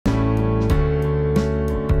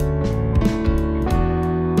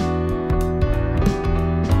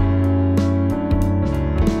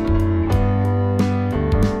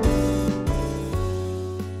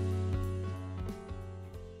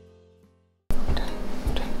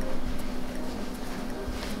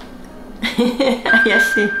怪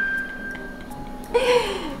しい。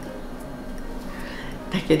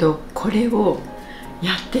だけどこれを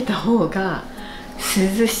やってた方が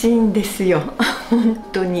涼しいんですよ本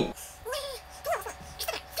当に。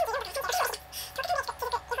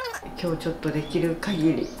今日ちょっとできる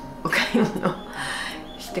限りお買い物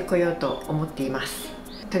してこようと思っています。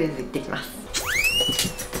とりあえず行ってきます。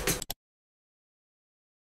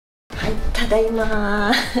はい、ただい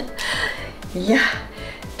まいや、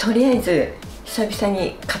とりあえず久々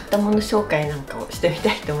に買ったもの紹介なんかをしてみ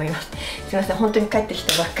たいと思います。すいません、本当に帰ってき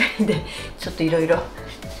たばっかりでちょっといろいろ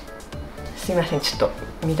すいません、ちょっと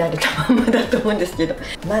乱れたまんまだと思うんですけど、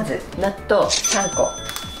まず納豆3個、は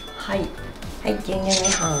いはい、牛乳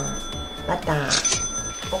2本、バター、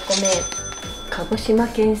お米、鹿児島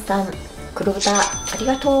県産黒豚、あり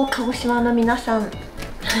がとう鹿児島の皆さん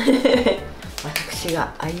私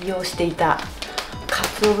が愛用していた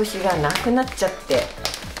鰹節がなくなっちゃって、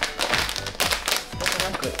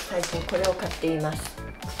最近これを買っています。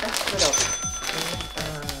2袋、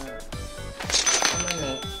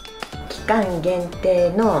期間限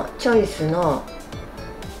定のチョイスの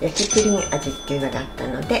焼きプリン味っていうのがあった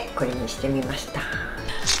のでこれにしてみました。は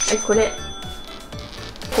い、これ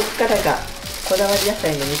こっからがこだわり野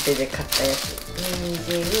菜の店で買ったやつ。人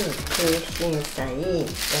参、空心菜、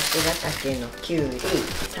八ヶ岳のきゅうり、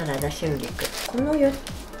サラダ春菊、この4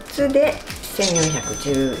つで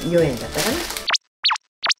1414円だったかな。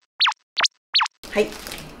はい、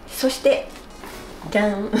そしてじ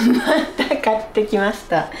ゃんまた買ってきまし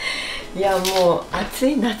た。いや、もう暑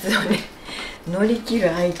い夏をね乗り切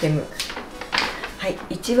るアイテム。はい、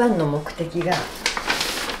一番の目的が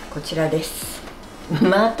こちらです。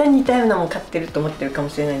また似たようなもの買ってると思ってるかも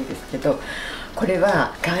しれないんですけど、これ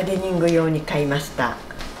はガーデニング用に買いました。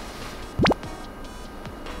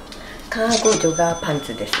カーゴジョガーパン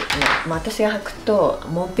ツです。まあ、私が履くと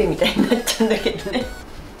モンペみたいになっちゃうんだけどね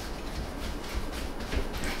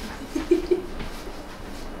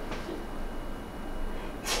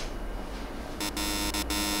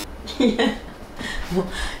いや、もう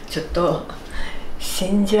ちょっと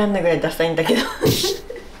信じらんないぐらいダサいんだけど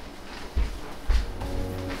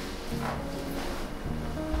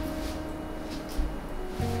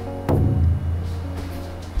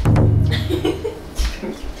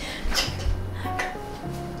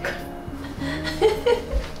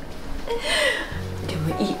で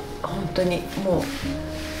もいい、本当にもう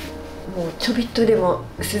ちょびっとでも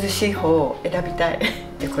涼しい方を選びたい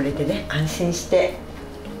で、これでね安心して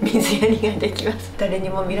水やりができます。誰に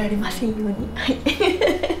も見られませんように。はい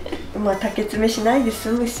まあ竹詰めしないで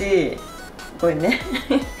済むし、これね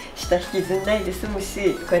下引きずんないで済む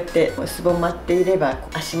し、こうやってすぼまっていれば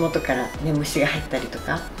足元からね虫が入ったりと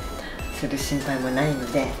かする心配もない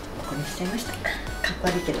のでこれしちゃいました。かっこ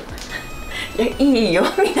悪いけどいや、いいよ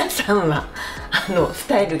皆さんは。ス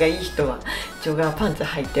タイルがいい人はジョガーパンツ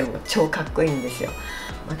履いても超かっこいいんですよ。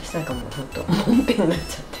私なんかもうほんともんぺんになっち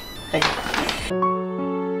ゃって。はい、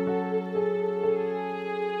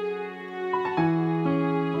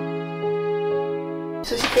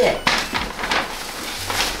そして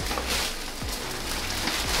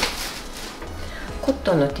コッ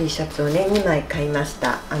トンの T シャツをね2枚買いまし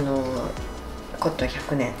た。コットン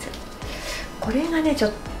100のやつ。これがねちょ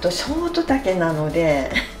っとショート丈なの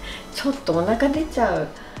でちょっとお腹出ちゃう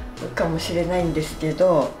かもしれないんですけ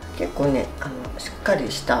ど、結構ねしっか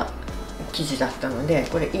りした生地だったので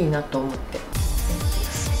これいいなと思って。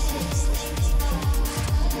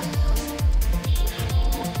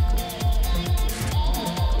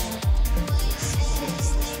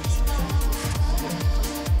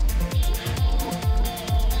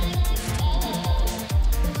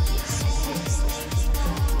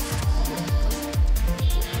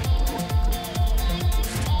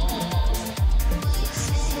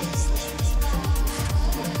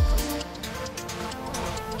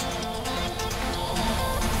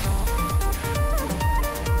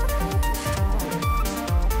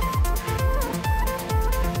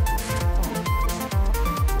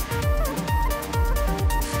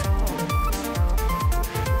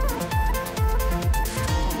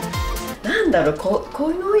なんだろう、こ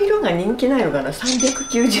の色が人気ないのかな。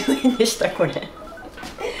390円でしたこれ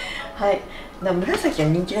はい、紫は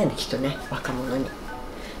人気ないんできっとね、若者に。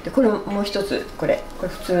でこれもう一つ、これ普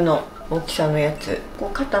通の大きさのやつ。こ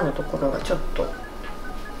う肩のところがちょっと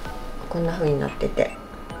こんな風になってて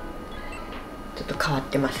ちょっと変わっ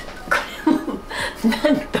てます。これも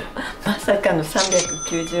なんとまさかの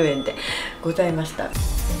390円でございました。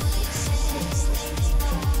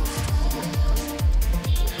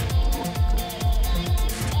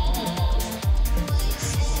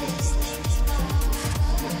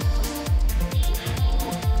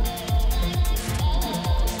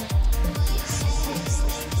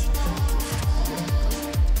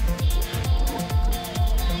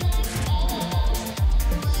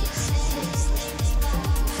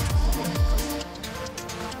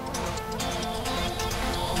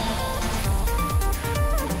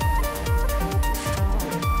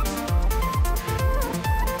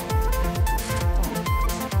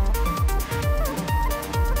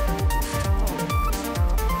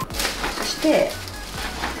して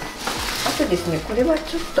あとですね、これは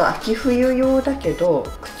ちょっと秋冬用だけど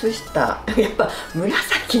靴下やっぱ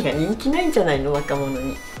紫が人気ないんじゃないの、若者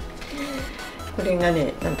に。これが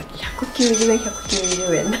ね、なんだっけ、190円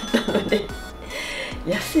190円だったので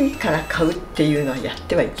安いから買うっていうのはやっ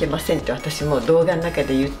てはいけませんって私も動画の中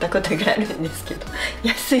で言ったことがあるんですけど、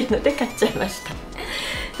安いので買っちゃいました。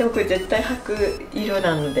でもこれ絶対履く色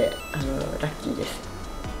なのでラッキーです。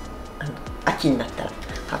秋になったら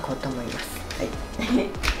履こうと思います。はい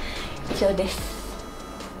以上です。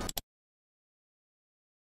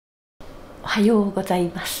おはようござい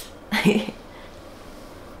ます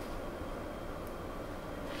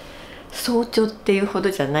早朝っていうほ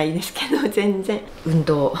どじゃないですけど、全然運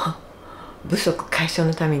動不足解消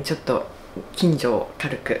のためにちょっと近所を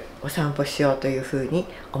軽くお散歩しようというふうに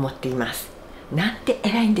思っています。なんて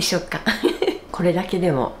偉いんでしょうかこれだけ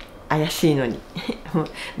でも怪しいのに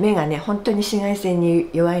目がね本当に紫外線に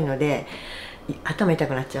弱いので頭痛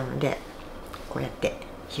くなっちゃうので、こうやって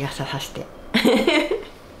日傘さして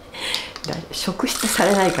職質さ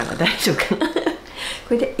れないかな、大丈夫かな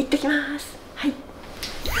これで行ってきます。はい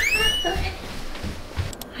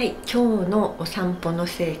はい、今日のお散歩の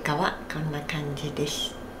成果はこんな感じで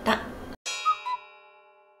した。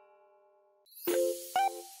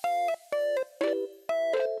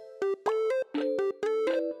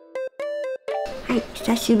はい、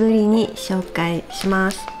久しぶりに紹介しま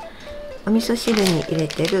す。お味噌汁に入れ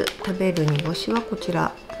てる食べる煮干しはこち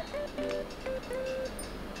ら。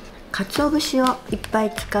鰹節をいっぱ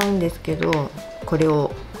い使うんですけど、これ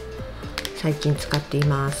を最近使ってい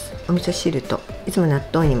ます。お味噌汁といつも納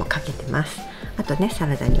豆にもかけてます。あとねサ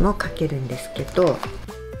ラダにもかけるんですけど、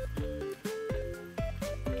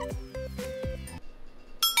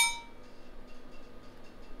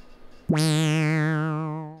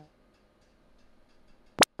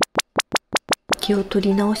気を取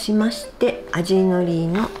り直しまして、味のり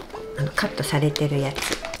のカットされてるや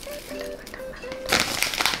つ。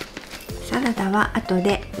サラダは後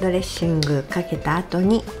でドレッシングかけた後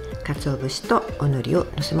に鰹節とおのりを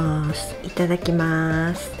のせます。いただき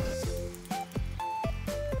ます。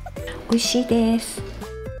美味しいです。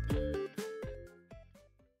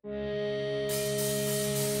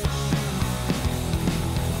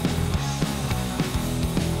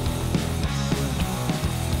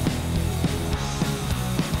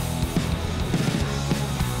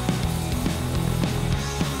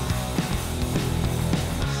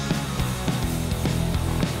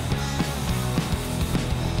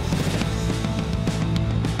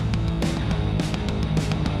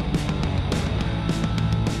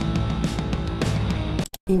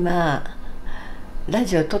今ラ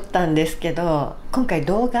ジオ撮ったんですけど、今回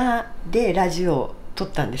動画でラジオを撮っ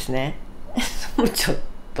たんですねもうちょっ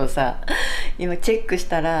とさ、今チェックし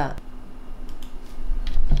たら、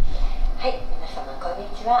はい、皆様こんに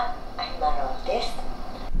ちは、あいまろです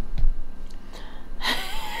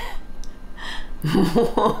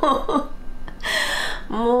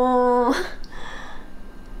もう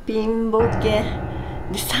ピンボケ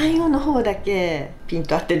で最後の方だけピン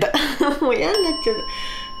と合ってたもう嫌になっちゃう。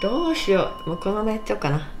どうしよう、もうこのままやっちゃおうか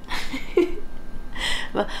な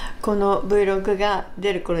まあこの Vlog が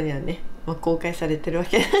出る頃にはね、まあ、公開されてるわ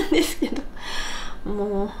けなんですけど、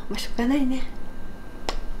もう、まあ、しょうがないね。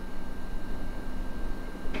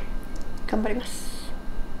頑張ります。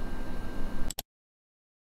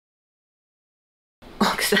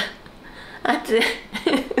奥さん暑い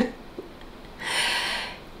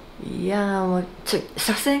いやーもう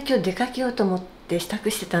さすがに今日出かけようと思って支度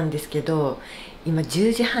してたんですけど、今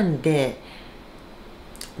10時半で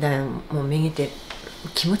もうめげて、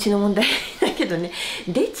気持ちの問題だけどね、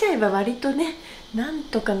出ちゃえば割とねなん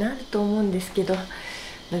とかなると思うんですけど、なん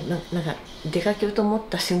か出かけようと思っ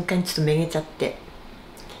た瞬間にちょっとめげちゃって、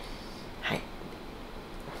はい、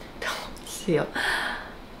どうしよう、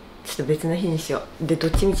ちょっと別の日にしよう。でど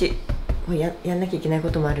っちみちもうやんなきゃいけないこ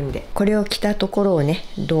ともあるんで、これを着たところをね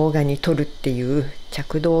動画に撮るっていう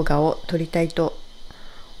着動画を撮りたいと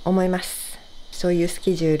思います。そういうス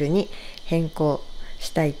ケジュールに変更し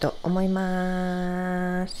たいと思い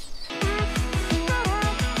ます。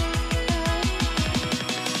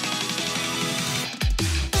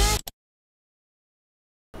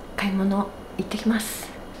買い物行ってきます。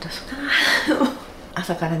どうしようかな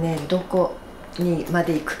朝からねどこにま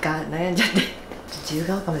で行くか悩んじゃって自由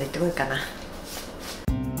が丘まで行ってこようかな。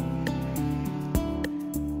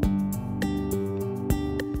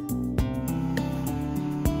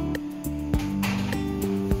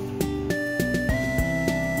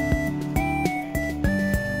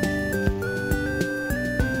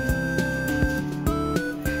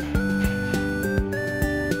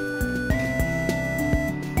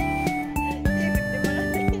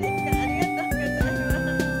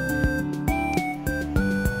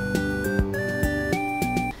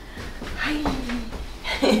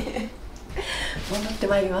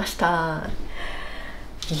りました。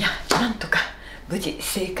いや、なんとか無事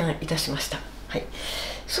生還いたしました。はい、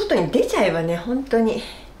外に出ちゃえばね、本当に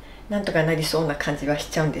なんとかなりそうな感じはし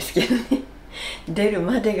ちゃうんですけどね出る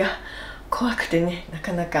までが怖くてね、な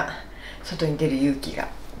かなか外に出る勇気が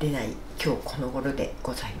出ない今日この頃で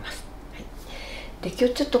ございます。はい、で今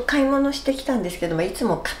日ちょっと買い物してきたんですけども、いつ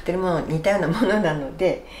も買ってるもの似たようなものなの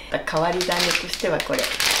で、変わり種としてはこれ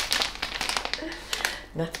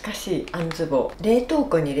懐かしいあんずボー、冷凍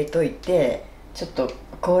庫に入れといてちょっと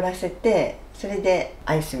凍らせて、それで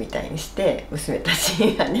アイスみたいにして娘た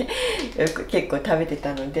ちがね結構食べて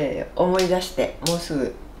たので、思い出してもうす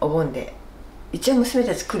ぐお盆で一応娘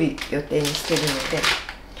たち来る予定にしてるので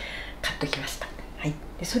買っときました。はい、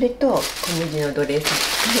でそれと小麦の奴隷さ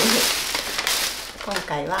ん今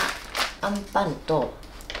回はあんパンと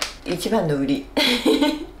一番の売り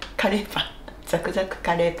カレーパン、ザクザク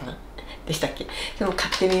カレーパンでしたっけ、それも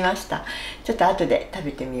買ってみました。ちょっと後で食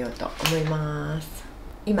べてみようと思います。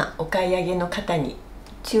今お買い上げの方に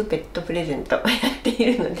チューペットプレゼントやってい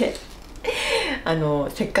るので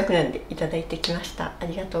せっかくなんでいただいてきました。あ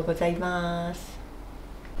りがとうございます。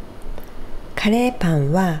カレーパ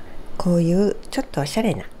ンはこういうちょっとおしゃ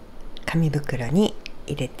れな紙袋に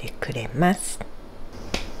入れてくれます。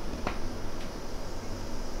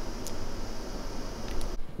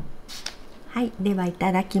はい、ではい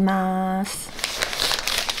ただきます。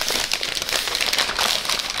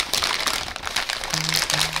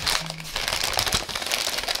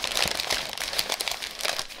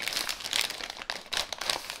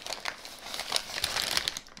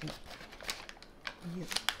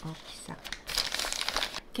大きさ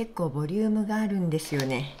結構ボリュームがあるんですよ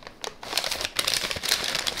ね。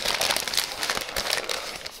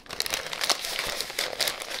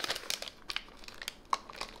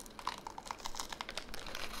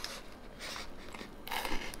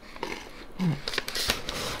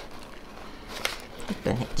ちょっと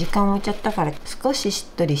ね時間置いちゃったから少しし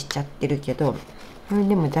っとりしちゃってるけど、これ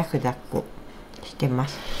でもザクザクしてま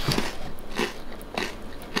す。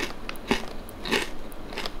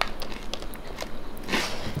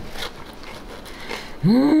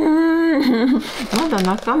まだ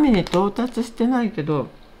中身に到達してないけど、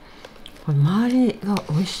これ周りが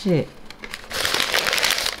美味しい。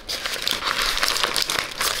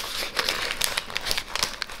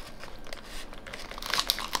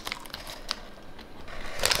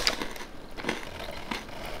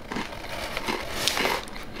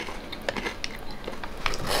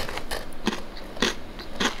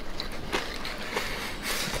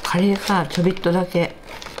カレーがちょびっとだけ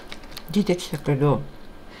出てきたけど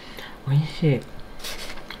美味しい。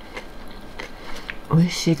美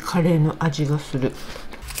味しいカレーの味がする。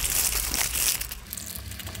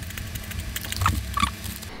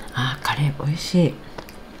あー、カレー美味しい。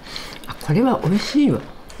あ、これは美味しいわ。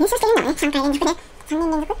優勝してるんだね。3回連続で3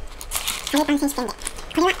年連続カレーパン選手権で、こ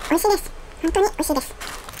れは美味しいです。本当に美味しいです。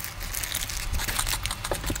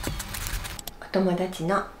お友達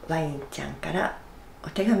のワインちゃんからお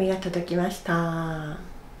手紙が届きました。あ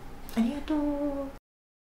りがとう。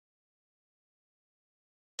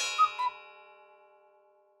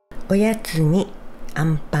おやつにあ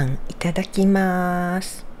んパンいただきま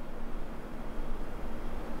す。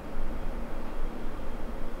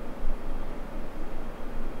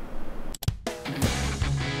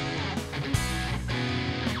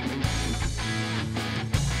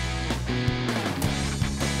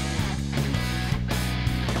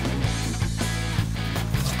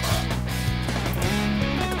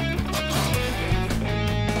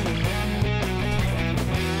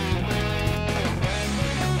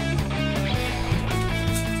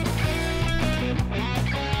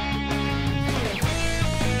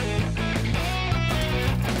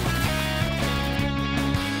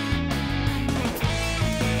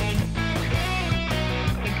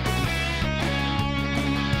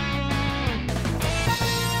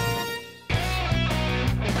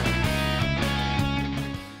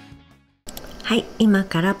はい、今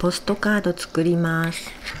からポストカード作ります。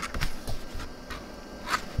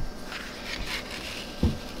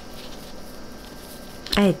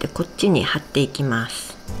あえてこっちに貼っていきま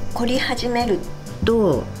す。凝り始める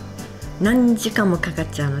と何時間もかかっ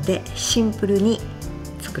ちゃうので、シンプルに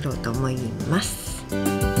作ろうと思います。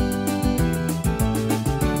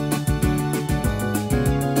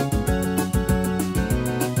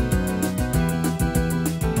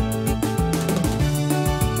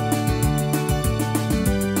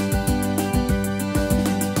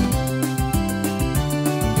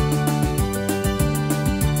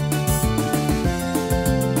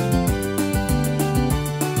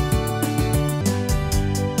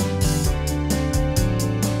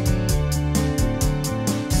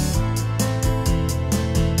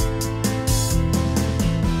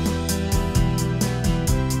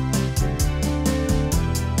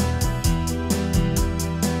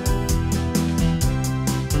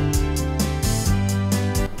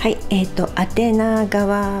はい、宛名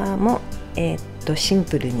側も、シン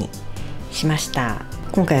プルにしました。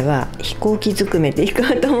今回は飛行機ずくめでいこ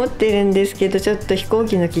うと思ってるんですけど、ちょっと飛行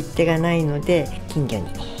機の切手がないので金魚に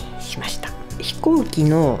しました。飛行機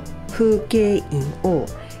の風景印を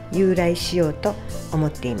由来しようと思っ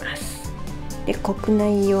ています。で、国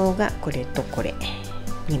内用がこれとこれ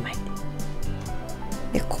2枚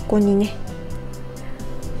で、ここにね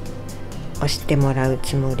押してもらう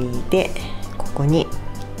つもりで、ここに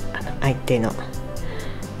相手の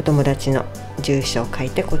お友達の住所を書い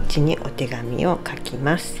て、こっちにお手紙を書き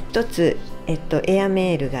ます。一つ、エア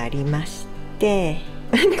メールがありまして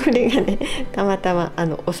これがねたまたま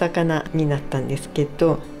お魚になったんですけ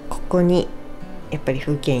ど、ここにやっぱり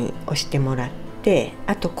風景印押してもらって、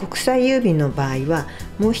あと国際郵便の場合は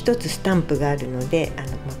もう一つスタンプがあるので、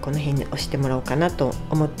この辺に押してもらおうかなと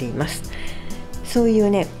思っています。そういう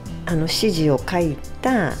ね指示を書い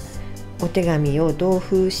たお手紙を同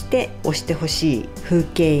封して押してほしい風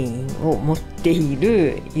景印を持ってい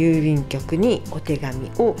る郵便局にお手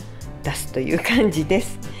紙を出すという感じで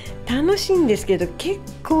す。楽しいんですけど結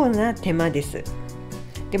構な手間です。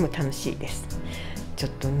でも楽しいです。ちょ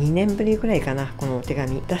っと2年ぶりぐらいかな、このお手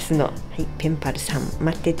紙出すの。はい、ペンパルさん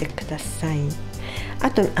待っててください。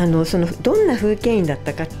あとそのどんな風景印だっ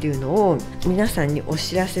たかっていうのを皆さんにお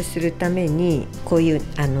知らせするために、こういう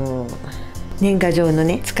年賀状の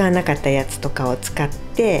ね使わなかったやつとかを使っ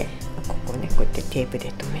て、ここねこうやってテープ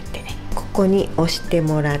で留めてね、ここに押して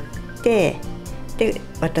もらって、で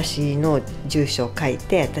私の住所を書い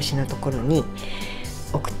て私のところに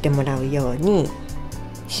送ってもらうように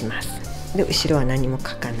します。で後ろは何も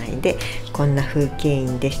書かないで、こんな風景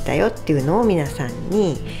印でしたよっていうのを皆さん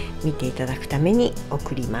に見ていただくために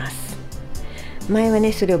送ります。前は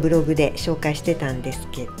ねそれをブログで紹介してたんです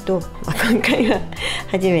けど、今回は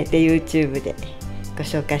初めて YouTube でご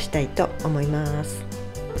紹介したいと思います。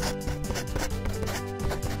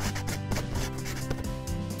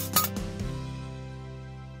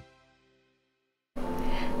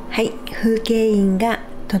はい、風景印が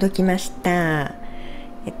届きました。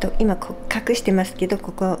今隠してますけど、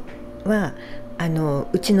ここは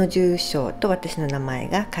うちの住所と私の名前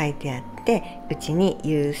が書いてあって、うちに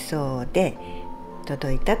郵送で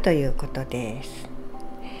届いたということです。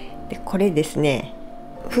でこれですね、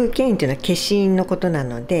風景印というのは消印のことな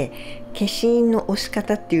ので、消印の押し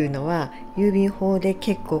方っていうのは郵便法で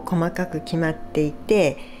結構細かく決まってい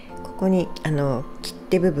て、ここに切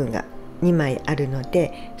手部分が2枚あるの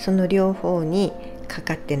で、その両方にか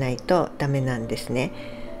かってないとダメなんですね。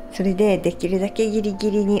それでできるだけギリ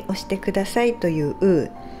ギリに押してくださいとい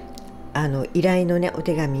う依頼のねお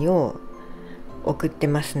手紙を送って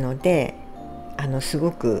ますので、す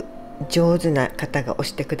ごく上手な方が押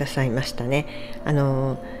してくださいましたね。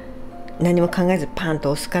何も考えずパン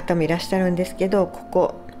と押す方もいらっしゃるんですけど、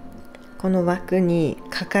この枠に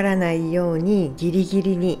かからないようにギリギ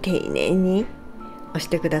リに丁寧に押し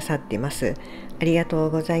てくださっています。ありがとう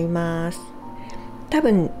ございます。多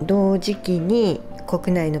分同時期に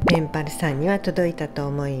国内のペンパルさんには届いたと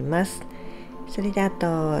思います。それであ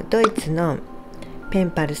とドイツのペ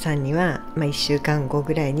ンパルさんには、1週間後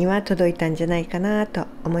ぐらいには届いたんじゃないかなと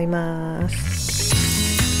思います。